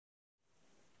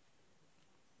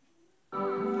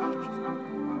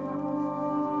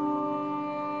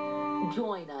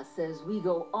Join us as we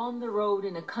go on the road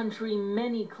in a country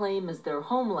many claim as their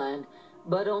homeland,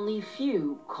 but only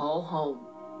few call home.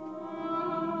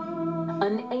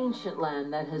 An ancient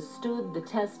land that has stood the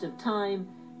test of time,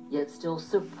 yet still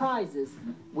surprises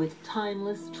with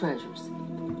timeless treasures.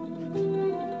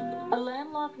 A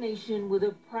landlocked nation with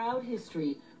a proud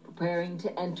history preparing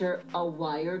to enter a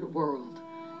wired world.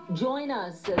 Join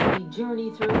us as we journey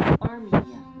through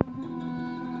Armenia.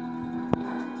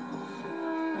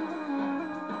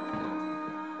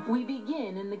 We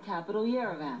begin in the capital,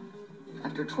 Yerevan.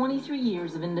 After 23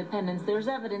 years of independence, there's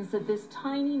evidence that this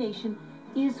tiny nation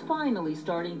is finally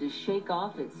starting to shake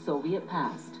off its Soviet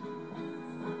past.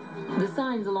 The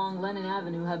signs along Lenin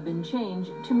Avenue have been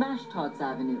changed to Mashtots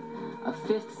Avenue, a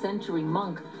 5th century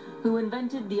monk who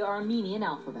invented the Armenian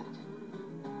alphabet.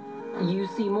 You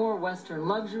see more Western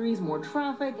luxuries, more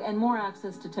traffic, and more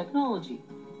access to technology.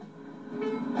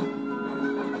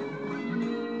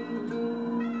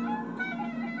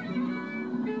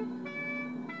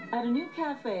 At a new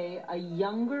cafe, a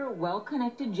younger,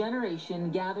 well-connected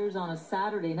generation gathers on a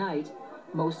Saturday night,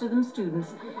 most of them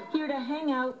students, here to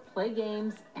hang out, play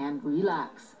games, and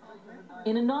relax.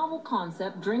 In a novel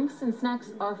concept, drinks and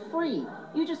snacks are free.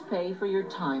 You just pay for your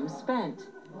time spent.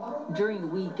 During the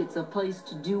week, it's a place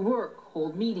to do work,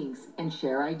 hold meetings, and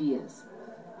share ideas.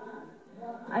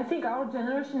 I think our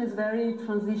generation is very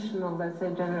transitional, let's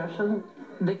say, generation.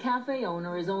 The cafe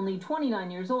owner is only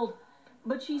 29 years old,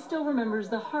 but she still remembers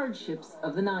the hardships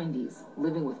of the 90s,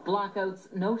 living with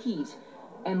blackouts, no heat,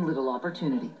 and little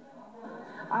opportunity.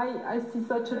 I see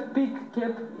such a big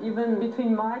gap even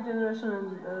between my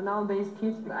generation and nowadays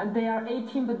kids. They are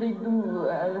 18, but they do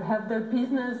have their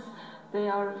business. They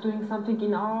are doing something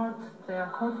in art. They are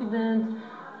confident.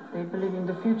 They believe in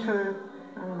the future.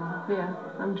 I don't know. Yeah,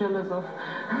 I'm jealous of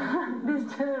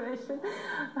this generation.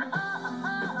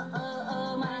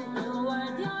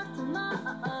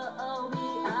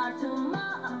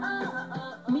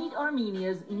 Meet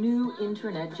Armenia's new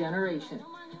internet generation.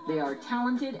 They are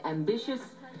talented, ambitious,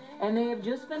 and they have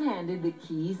just been handed the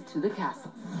keys to the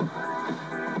castle.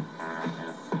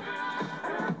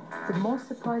 The most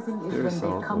surprising is when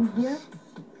they come here,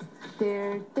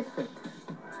 they're different.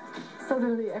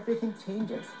 Suddenly everything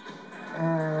changes.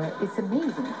 It's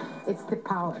amazing. It's the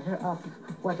power of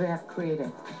what we have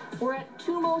created. We're at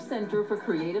Tumo Center for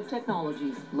Creative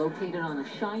Technologies, located on a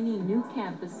shiny new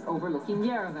campus overlooking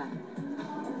Yerevan.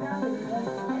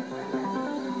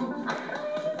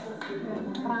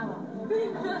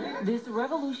 This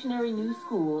revolutionary new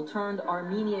school turned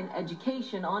Armenian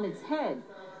education on its head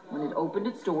when it opened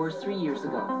its doors 3 years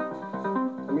ago.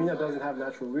 Armenia doesn't have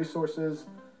natural resources.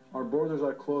 Our borders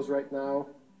are closed right now.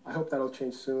 I hope that'll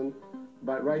change soon.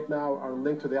 But right now, our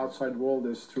link to the outside world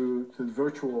is through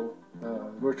virtual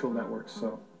networks.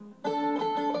 So,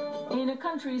 in a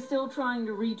country still trying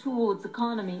to retool its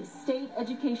economy, state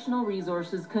educational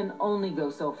resources can only go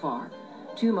so far.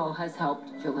 Tumo has helped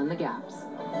fill in the gaps.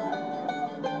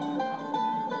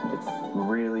 It's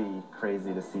really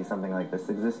crazy to see something like this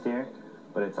exist here,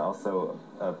 but it's also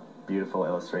a beautiful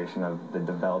illustration of the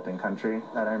developing country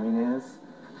that Armenia is.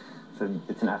 So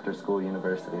it's an after-school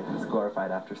university. It's a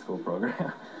glorified after-school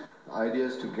program. The idea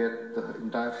is to get the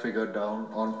entire figure down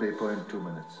on paper in 2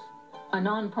 minutes. A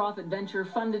non-profit venture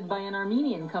funded by an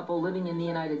Armenian couple living in the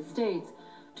United States,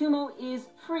 Tumo is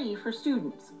free for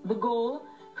students. The goal?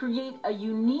 Create a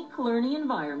unique learning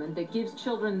environment that gives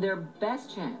children their best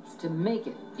chance to make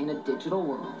it in a digital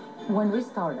world. When we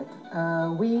started,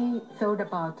 we thought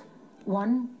about,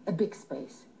 one, a big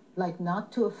space, like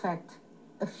not to affect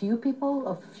a few people,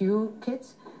 a few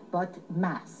kids, but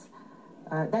mass.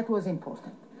 That was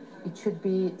important. It should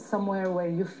be somewhere where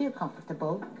you feel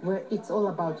comfortable, where it's all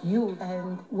about you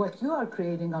and what you are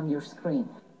creating on your screen.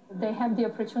 They have the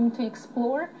opportunity to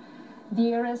explore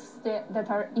the areas that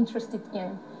are interested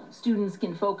in. Students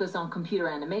can focus on computer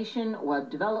animation, web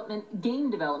development, game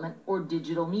development, or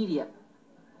digital media.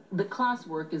 The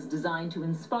classwork is designed to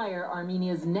inspire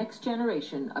Armenia's next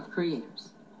generation of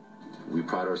creators. We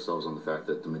pride ourselves on the fact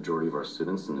that the majority of our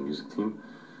students in the music team,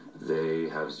 they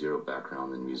have zero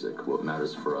background in music. What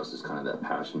matters for us is kind of that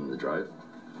passion and the drive.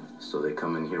 So they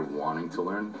come in here wanting to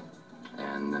learn,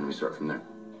 and then we start from there.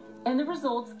 And the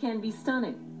results can be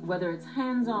stunning, whether it's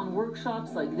hands-on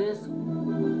workshops like this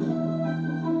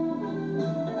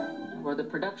or the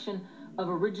production of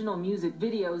original music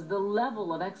videos. The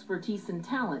level of expertise and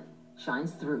talent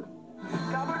shines through.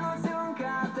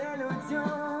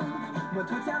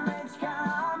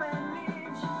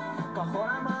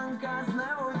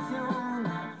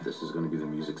 This is going to be the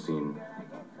music scene.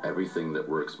 Everything that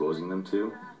we're exposing them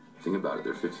to, think about it,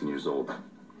 they're 15 years old.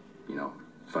 You know,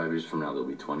 5 years from now, they'll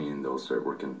be 20 and they'll start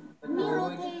working. Me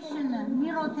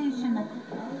rotation.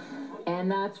 And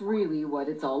that's really what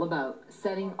it's all about,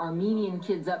 setting Armenian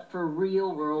kids up for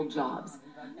real-world jobs.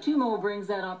 Tumo brings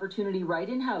that opportunity right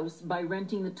in-house by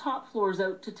renting the top floors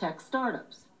out to tech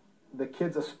startups. The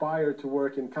kids aspire to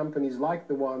work in companies like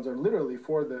the ones, or literally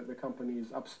for the companies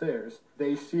upstairs.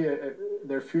 They see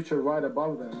their future right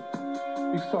above them.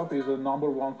 PicsArt is the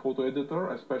 #1 photo editor,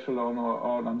 especially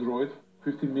on Android.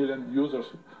 50 million users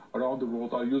around the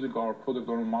world are using our product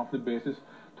on a monthly basis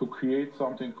to create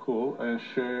something cool and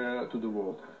share to the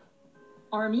world.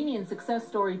 Armenian success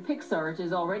story PicsArt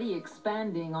is already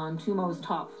expanding on Tumo's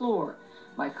top floor.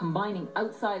 By combining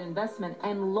outside investment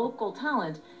and local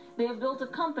talent, they have built a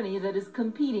company that is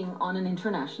competing on an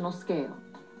international scale.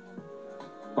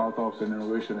 Startups and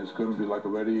innovation is going to be like a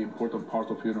very important part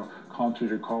of, country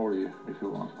recovery, if you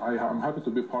want. I'm happy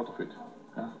to be part of it.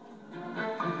 Yeah.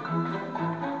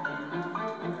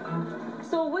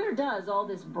 So where does all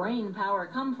this brain power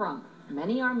come from?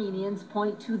 Many Armenians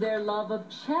point to their love of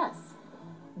chess.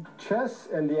 Chess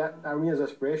and the Armenians'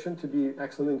 aspiration to be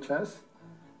excellent in chess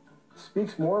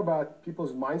speaks more about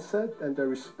people's mindset and their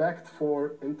respect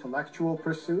for intellectual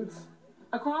pursuits.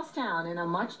 Across town, in a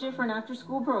much different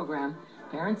after-school program,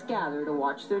 parents gather to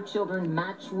watch their children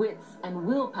match wits and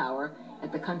willpower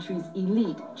at the country's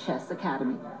elite chess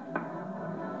academy.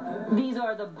 These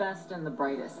are the best and the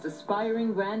brightest,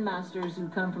 aspiring grandmasters who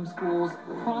come from schools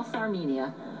across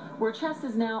Armenia, where chess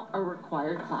is now a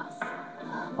required class.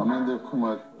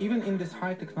 Even in this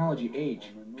high technology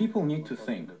age, people need to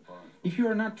think. If you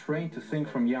are not trained to think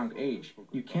from young age,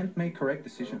 you can't make correct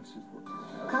decisions.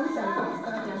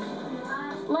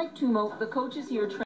 Like Tumo, the coaches here train